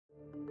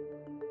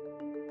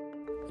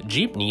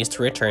Jeepneys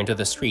to return to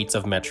the streets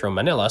of Metro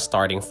Manila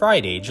starting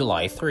Friday,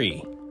 July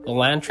 3. The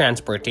Land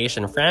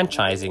Transportation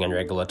Franchising and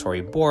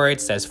Regulatory Board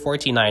says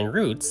 49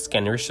 routes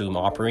can resume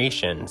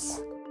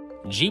operations.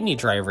 Jeepney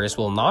drivers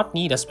will not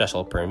need a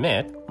special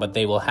permit, but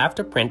they will have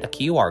to print a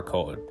QR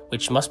code,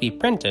 which must be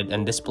printed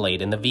and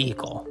displayed in the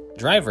vehicle.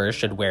 Drivers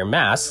should wear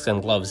masks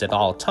and gloves at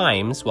all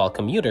times, while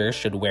commuters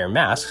should wear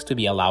masks to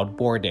be allowed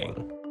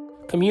boarding.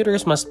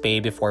 Commuters must pay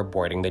before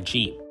boarding the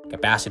jeep.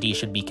 Capacity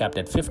should be kept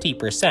at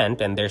 50%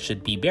 and there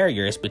should be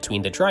barriers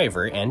between the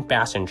driver and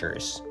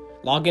passengers.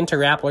 Log into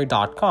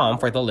Rappler.com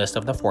for the list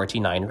of the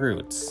 49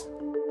 routes.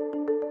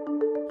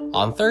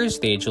 On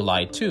Thursday,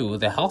 July 2,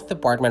 the Health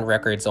Department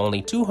records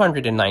only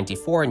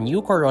 294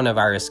 new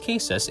coronavirus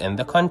cases in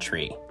the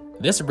country.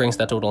 This brings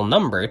the total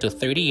number to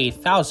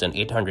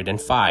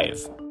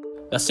 38,805.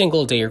 The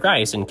single-day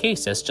rise in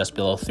cases just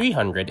below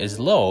 300 is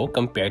low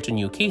compared to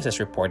new cases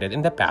reported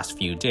in the past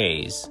few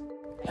days.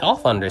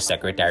 Health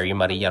Undersecretary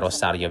Maria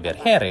Rosario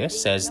Vergeres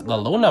says the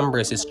low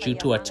numbers is due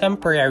to a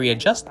temporary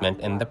adjustment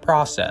in the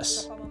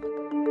process.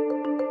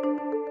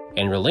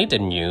 In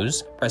related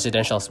news,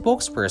 presidential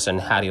spokesperson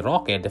Harry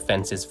Roque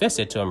defends his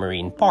visit to a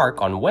marine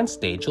park on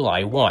Wednesday,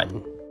 July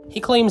 1. He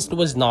claims it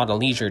was not a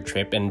leisure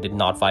trip and did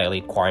not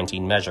violate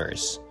quarantine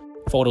measures.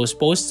 Photos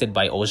posted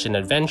by Ocean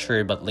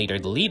Adventure but later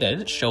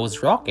deleted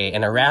shows Roque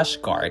in a rash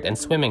guard and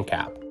swimming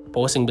cap,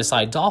 posing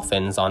beside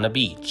dolphins on a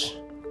beach.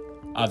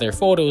 Other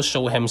photos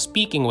show him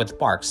speaking with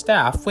park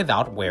staff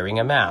without wearing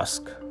a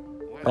mask.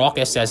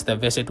 Roque says the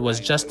visit was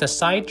just a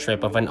side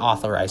trip of an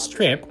authorized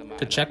trip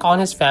to check on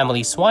his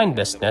family's swine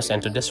business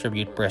and to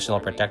distribute personal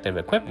protective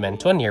equipment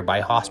to a nearby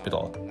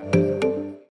hospital.